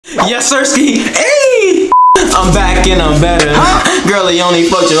Yes, Sirski. Hey! I'm back and I'm better. Huh? Girl, he only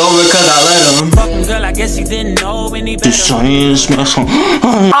fucked you over cause I let him. Fucking girl, I guess he didn't know any better.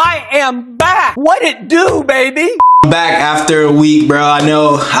 I am back. What it do, baby? Back after a week, bro. I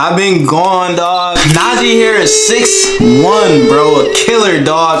know I've been gone, dog. Najee here is 6'1", bro. A killer,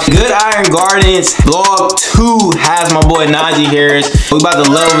 dog. Good Iron Guardians vlog 2 has my boy Najee Harris. We about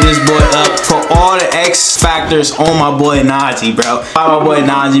to level this boy up. Put all the X factors on my boy Najee, bro. My boy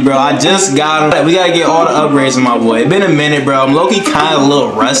Najee, bro. I just got him. We gotta get all the upgrades on my boy. It's been a minute, bro. I'm low-key kind of a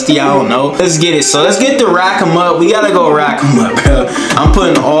little rusty. I don't know. Let's get it. So let's get to rack him up. We gotta go rack him up, bro. I'm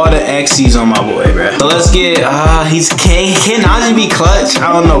putting all the X's on my boy, bro. So let's get can Najee be clutch?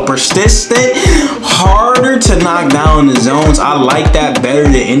 I don't know. Persistent, harder to knock down in the zones. I like that better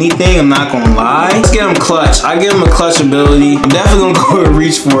than anything. I'm not gonna lie. Let's get him clutch. I give him a clutch ability. I'm definitely gonna go and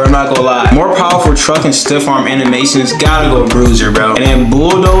reach for it. I'm not gonna lie. More powerful truck and stiff arm animations. Gotta go bruiser, bro. And then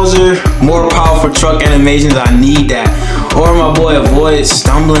bulldozer. More powerful truck animations. I need that. Or my boy avoid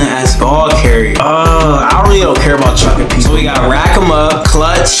stumbling as ball carrier. I really don't care about trucking people. So we got rack him up,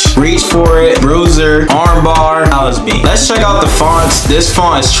 clutch, reach for it, bruiser, arm bar, beam. Let's check out the fonts. This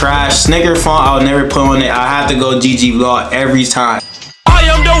font is trash. Snicker font, I'll never put on it. I have to go GG vlog every time. I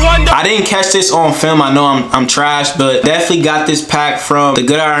am the one. I didn't catch this on film. I know I'm trash, but definitely got this pack from the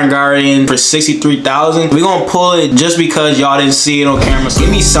Good Iron Guardian for 63,000. We're gonna pull it just because y'all didn't see it on camera. So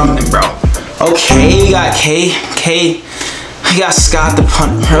give me something, bro. Okay, you got K. We got Scott the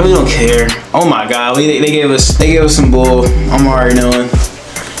punt. I really don't care. Oh my god, they gave us some bull. I'm already knowing.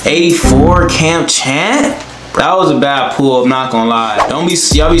 84 Camp Chant. That was a bad pull, I'm not gonna lie. Y'all be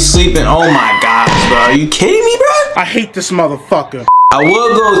sleeping. Oh my gosh, bro. Are you kidding me, bro? I hate this motherfucker. I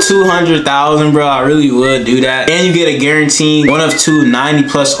would go 200,000, bro. I really would do that. And you get a guaranteed 1 of 2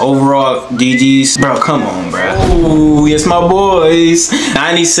 90+ overall GGs. Bro, come on, bro. Ooh, yes, my boys.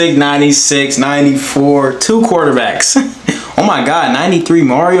 96, 96, 94. 2 quarterbacks. Oh my god, 93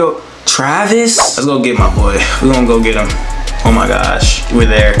 Mario. Travis. Let's go get my boy. We're gonna go get him. Oh my gosh, we're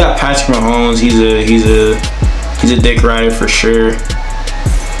there. We got Patrick Mahomes. He's a dick rider for sure.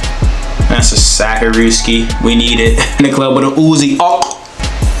 That's a Sakaruski. We need it. In the club with a Uzi. Oh,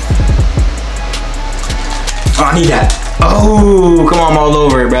 I need that. Oh, come on, I'm all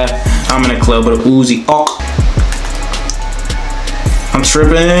over it, bruh. I'm in the club with a Uzi. Oh, I'm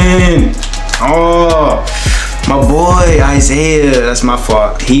tripping. Oh, my boy Isaiah. That's my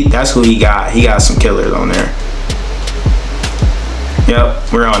fault. That's who he got. He got some killers on there.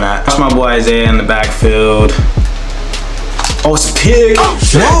 Yep, we're on that. That's my boy Isaiah in the backfield. Oh, it's a pig. Oh,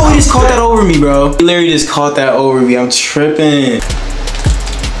 whoa, he just caught that over me, bro. He literally just caught that over me. I'm tripping.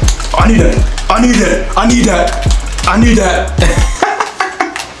 I need that. I need that. I need that. I need that.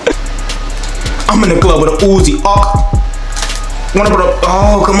 I'm in the club with a Uzi. Oh,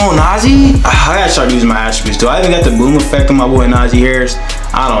 come on, Najee. I gotta start using my attributes. Do I even got the boom effect on my boy Najee Harris?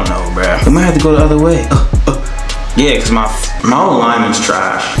 I don't know, bro. I might have to go the other way. Yeah, because my alignment's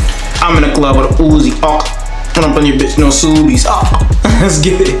trash. I'm in the club with a Uzi. Run up on your bitch, no subies. Let's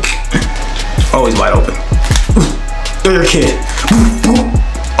get it. Oh, he's wide open. They're your kid.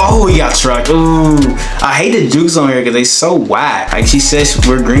 Oh, he got trucked. Ooh. I hate the jukes on here because they so whack. Like she says,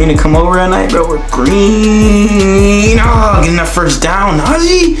 we're green to come over at night, bro. We're green. Oh, getting that first down.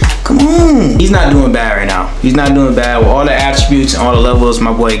 Najee, come on. He's not doing bad right now. He's not doing bad with all the attributes and all the levels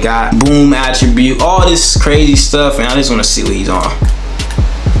my boy got. Boom attribute, all this crazy stuff, and I just want to see what he's on.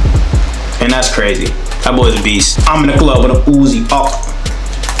 And that's crazy. That boy's a beast. I'm in the club with a Uzi.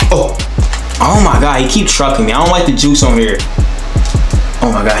 Oh my god, he keep trucking me. I don't like the juice on here.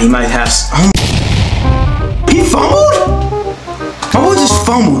 Oh my god, he might have some. He fumbled? My boy just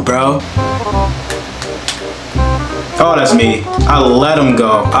fumbled, bro. Oh, that's me. I let him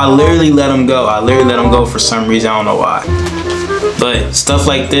go. I literally let him go. I literally let him go for some reason. I don't know why. But stuff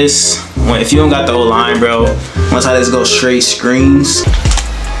like this, if you don't got the O-line, bro, once I just go straight screens.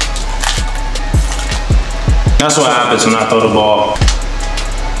 That's what happens when I throw the ball.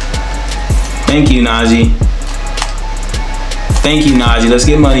 Thank you, Najee. Thank you, Najee. Let's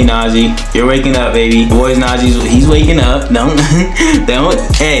get money, Najee. You're waking up, baby. The boy's Najee, he's waking up.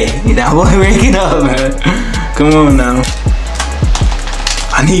 Hey, that boy waking up, man. Come on now.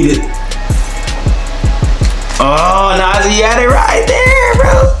 I need it. Oh, Najee had it right there,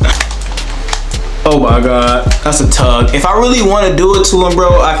 bro. Oh my God, that's a tug. If I really want to do it to him,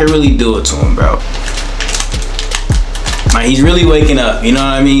 bro, I can really do it to him, bro. Like, he's really waking up, you know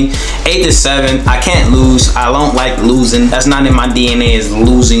what I mean? 8-7, I can't lose. I don't like losing. That's not in my DNA, is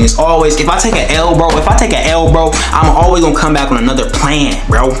losing. It's always, if I take an L, bro, I'm always gonna come back with another plan,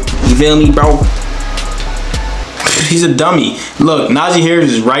 bro. You feel me, bro? he's a dummy. Look, Najee Harris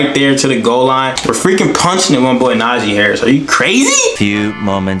is right there to the goal line. We're freaking punching at one boy Najee Harris. Are you crazy? Few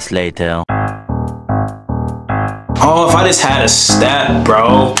moments later. Oh, if I just had a step,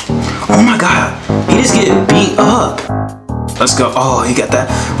 bro. Oh my God, he just get beat up. Let's go. Oh, he got that.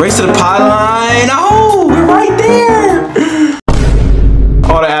 Race to the pylon. Oh, we're right there.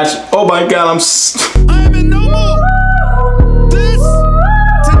 Oh, the action. Oh my God, I am in no mood. This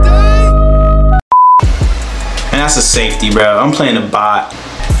today. And that's a safety, bro. I'm playing a bot.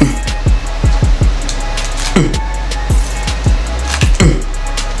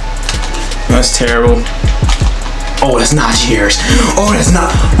 That's terrible. Oh, that's Najee Harris. Oh, that's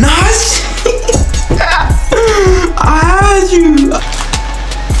not Najee. I had you.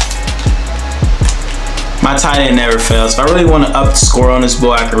 My tight end never fails. If I really want to up the score on this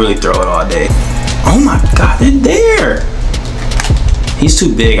boy, I can really throw it all day. Oh my God, they're there. He's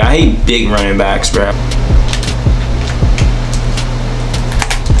too big. I hate big running backs, bro.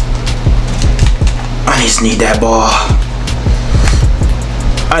 I just need that ball.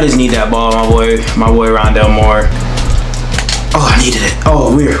 I just need that ball, my boy Rondell Moore. Oh, I needed it.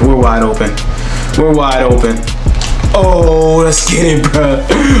 Oh, we're wide open. We're wide open. Oh, let's get it, bro.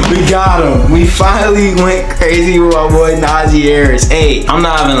 We got him. We finally went crazy with my boy Najee Harris. Hey, I'm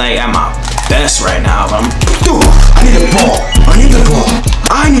not even like at my best right now, but I need the ball. I need the ball.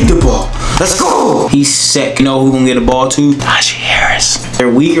 I need the ball. Let's go. He's sick. You know who gonna get the ball to? Najee Harris. They're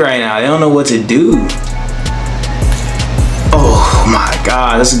weak right now. They don't know what to do. Oh my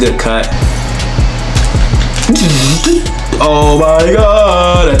God, that's a good cut. Oh my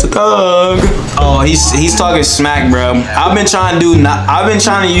God, that's a thug. Oh, he's talking smack, bro. I've been trying to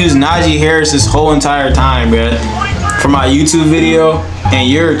use Najee Harris this whole entire time, bro, for my YouTube video, and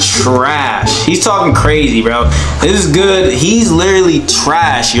you're trash. He's talking crazy, bro. This is good. He's literally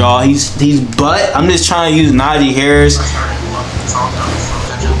trash, y'all. He's butt. I'm just trying to use Najee Harris.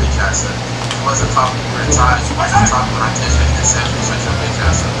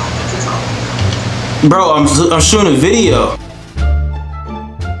 Bro, I'm shooting a video.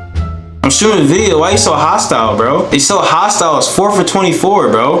 I'm shooting a video. Why you so hostile, bro? He's so hostile. It's 4 for 24,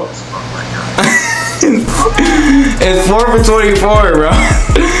 bro. It's 4 for 24, bro.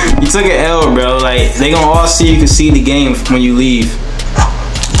 You took an L, bro. Like, they gonna all see you can see the game when you leave.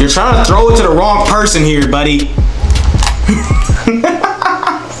 You're trying to throw it to the wrong person here, buddy.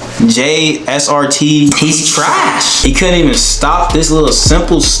 JSRT, he's trash. He couldn't even stop this little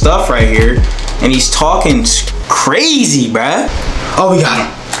simple stuff right here, and he's talking crazy, bruh. Oh, we got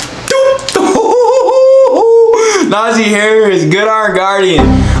him. Najee Harris, good iron guardian.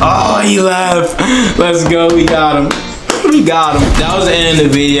 Oh, he left. Let's go, we got him. We got him. That was the end of the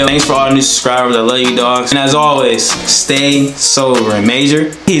video. Thanks for all the new subscribers. I love you, dogs. And as always, stay sober. And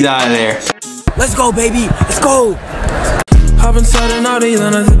Major, he's out of there. Let's go, baby. Let's go. Hop inside an Audi,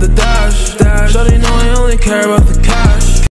 then I hit the dash. Shawty know I only care about